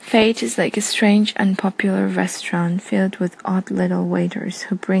Fate is like a strange, unpopular restaurant filled with odd little waiters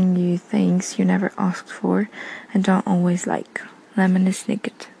who bring you things you never asked for and don't always like. Lemon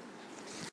snicket.